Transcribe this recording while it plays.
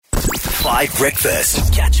5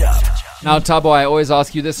 Breakfast. Catch up. Now, Tabo, I always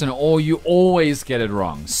ask you this and you always get it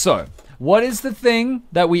wrong. So, what is the thing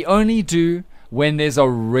that we only do when there's a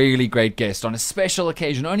really great guest on a special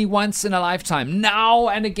occasion, only once in a lifetime, now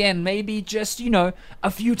and again, maybe just, a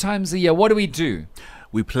few times a year? What do?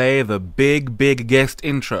 We play the big guest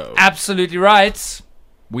intro. Absolutely right.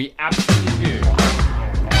 We absolutely do.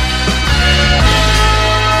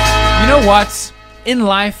 You know what? In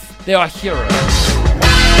life, there are heroes.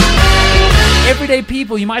 Everyday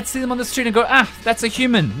people, you might see them on the street and go, that's a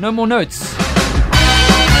human, no more notes.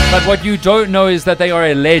 But what you don't know is that they are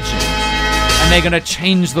a legend and they're going to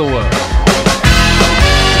change the world.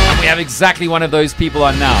 And we have exactly one of those people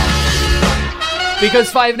on now. Because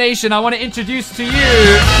Five Nation, I want to introduce to you the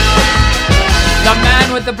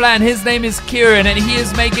man with the plan. His name is Kiran and he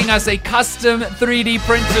is making us a custom 3D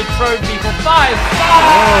printed trophy for 5.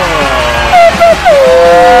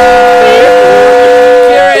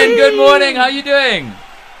 Kiran, good morning. How are you doing?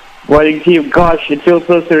 Morning, team. Gosh, it feels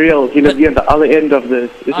so surreal to be on the other end of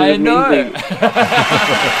this. This is amazing.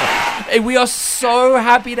 Hey, we are so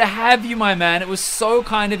happy to have you, my man. It was so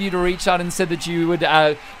kind of you to reach out and said that you would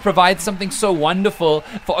provide something so wonderful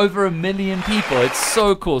for over 1 million people. It's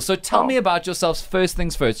so cool. So tell me about yourselves first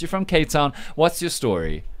things first. You're from Cape Town. What's your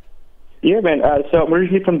story? Yeah, man. So I'm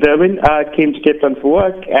originally from Durban. Came to Cape Town for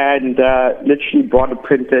work and literally brought a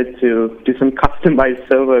printer to do some customized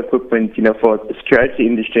server equipment, for the security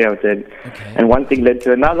industry out there. Okay. And one thing led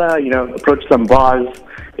to another, approached some bars.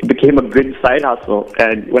 It became a good side hustle.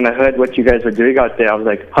 And when I heard what you guys were doing out there, I was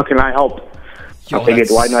like, how can I help? I figured,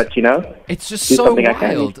 why not, It's just do so something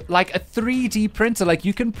wild. Like a 3D printer, like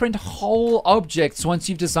you can print whole objects once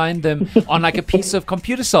you've designed them on like a piece of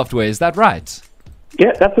computer software. Is that right?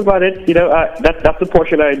 Yeah, that's about it. That's the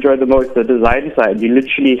portion I enjoy the most, the design side. You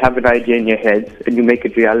literally have an idea in your head and you make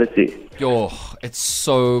it reality. It's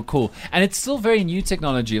so cool. And it's still very new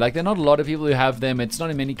technology. Like there are not a lot of people who have them. It's not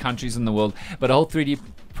in many countries in the world. But a whole 3D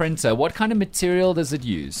printer, what kind of material does it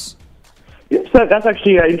use? Yeah, so that's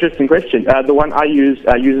actually an interesting question. The one I use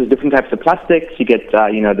uses different types of plastics. You get,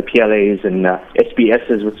 the PLAs and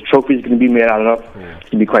SBSs, which the trophy is going to be made out of. Cool. It's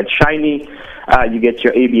going to be quite shiny. You get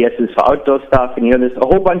your ABSs for outdoor stuff, and there's a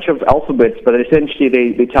whole bunch of alphabets, but essentially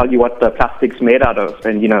they tell you what the plastic's made out of.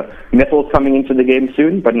 And metal's coming into the game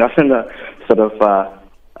soon, but not on a sort of a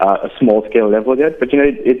small scale level yet. But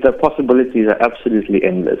the possibilities are absolutely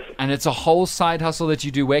endless. And it's a whole side hustle that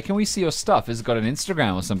you do. Where can we see your stuff? Has it got an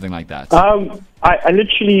Instagram or something like that? I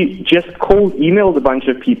literally just cold emailed a bunch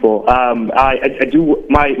of people. I do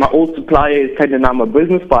my old supplier is kind of now my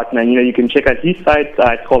business partner, and you can check out his site.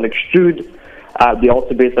 It's called Extrude. They're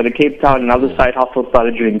also based out of Cape Town. Another side hustle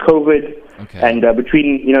started during COVID. Okay. And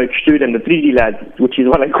between Extrude and the 3D Lad, which is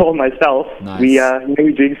what I call myself, nice.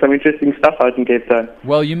 we're doing some interesting stuff out in Cape Town.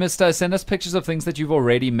 Well, you must send us pictures of things that you've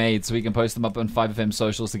already made so we can post them up on 5FM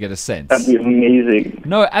socials to get a sense. That'd be amazing.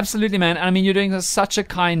 No, absolutely, man. I mean, you're doing such a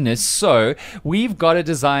kindness. So we've got a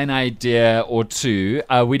design idea or two.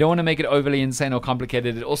 We don't want to make it overly insane or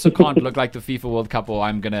complicated. It also can't look like the FIFA World Cup, or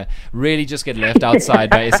I'm going to really just get left outside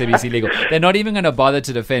by SABC Legal. They're not even going to bother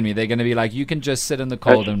to defend me. They're going to be like, you can just sit in the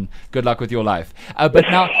cold and good luck with your life. But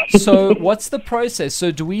now, so what's the process?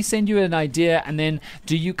 So do we send you an idea and then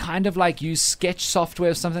do you kind of like use sketch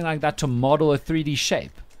software or something like that to model a 3D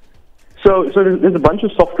shape? So there's a bunch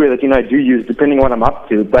of software that I do use depending on what I'm up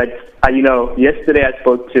to. But yesterday I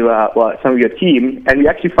spoke to some of your team, and we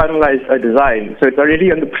actually finalized a design. So it's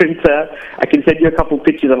already on the printer. I can send you a couple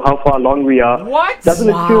pictures of how far along we are. What? Doesn't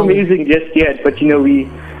look too amazing just yet, but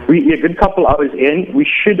we're a good couple hours in. We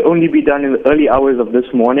should only be done in the early hours of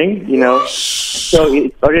this morning. So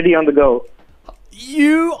it's already on the go.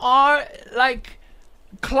 You are like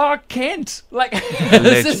Clark Kent. Like,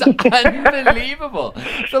 this is unbelievable.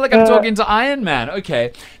 I feel like I'm talking to Iron Man.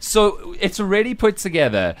 Okay, so it's already put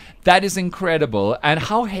together. That is incredible. And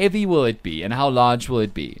how heavy will it be? And how large will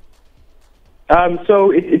it be?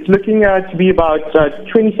 So it's looking to be about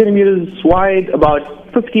 20 centimeters wide,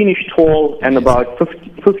 about 15-ish tall, and about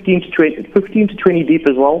 15 to 20 deep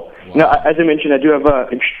as well. Wow. As I mentioned, I do have an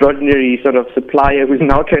extraordinary sort of supplier who's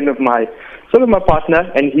now kind of my partner,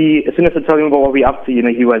 and he, as soon as I told him about what we're up to,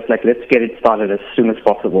 he was like, let's get it started as soon as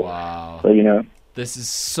possible. Wow. So, This is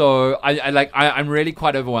so... I'm really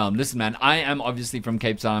quite overwhelmed. Listen, man, I am obviously from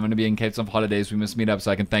Cape Town. I'm going to be in Cape Town for holidays. We must meet up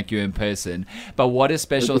so I can thank you in person. But what a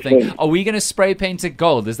special thing. Are we going to spray paint it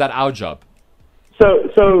gold? Is that our job?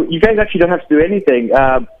 So you guys actually don't have to do anything.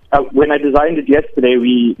 When I designed it yesterday,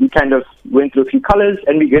 we kind of went through a few colors,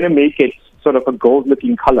 and we're going to make it sort of a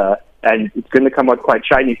gold-looking color, and it's going to come out quite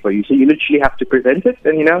shiny for you. So you literally have to present it,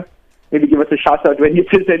 and maybe give us a shout out when you're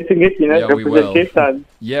presenting it, Yeah, we will. Cape Town.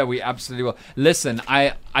 Yeah, we absolutely will. Listen,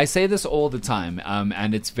 I say this all the time,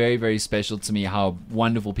 and it's very, very special to me how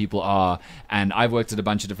wonderful people are. And I've worked at a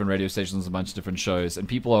bunch of different radio stations, a bunch of different shows, and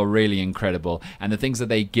people are really incredible. And the things that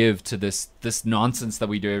they give to this nonsense that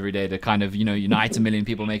we do every day to kind of, unite a million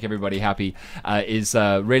people, make everybody happy, is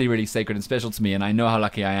really, really sacred and special to me. And I know how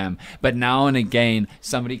lucky I am. But now and again,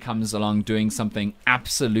 somebody comes along doing something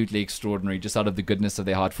absolutely extraordinary, just out of the goodness of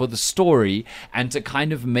their heart for the story, and to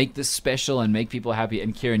kind of make this special and make people happy.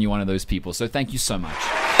 And Kiran, you're one of those people. So thank you so much.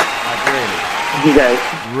 Like, really. You guys.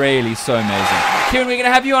 Really so amazing. Kiran, we're going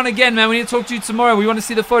to have you on again, man. We need to talk to you tomorrow. We want to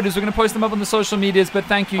see the photos. We're going to post them up on the social medias. But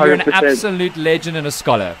thank you. You're 100%. an absolute legend and a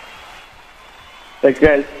scholar. Thanks,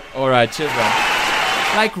 guys. All right. Cheers,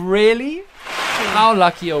 man. Like, really? How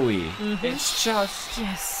lucky are we? It's just...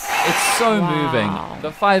 Yes. It's so Wow. moving.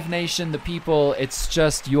 The Five Nation, the people, it's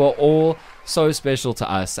just, you are all so special to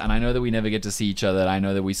us. And I know that we never get to see each other. I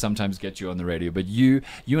know that we sometimes get you on the radio. But you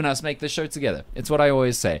and us make this show together. It's what I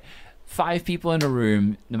always say. 5 people in a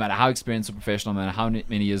room, no matter how experienced or professional, no matter how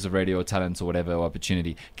many years of radio or talent or whatever or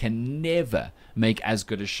opportunity, can never make as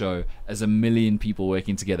good a show as a million people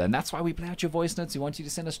working together. And that's why we play out your voice notes. We want you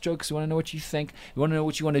to send us jokes. We want to know what you think. We want to know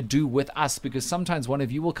what you want to do with us, because sometimes one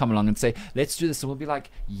of you will come along and say, let's do this. And we'll be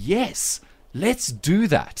like, yes, let's do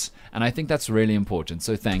that. And I think that's really important.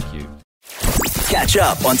 So thank you. Catch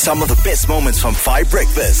up on some of the best moments from 5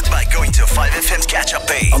 Breakfast by going to 5FM's catch-up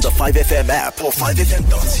page on the 5FM app or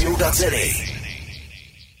 5FM.co.za.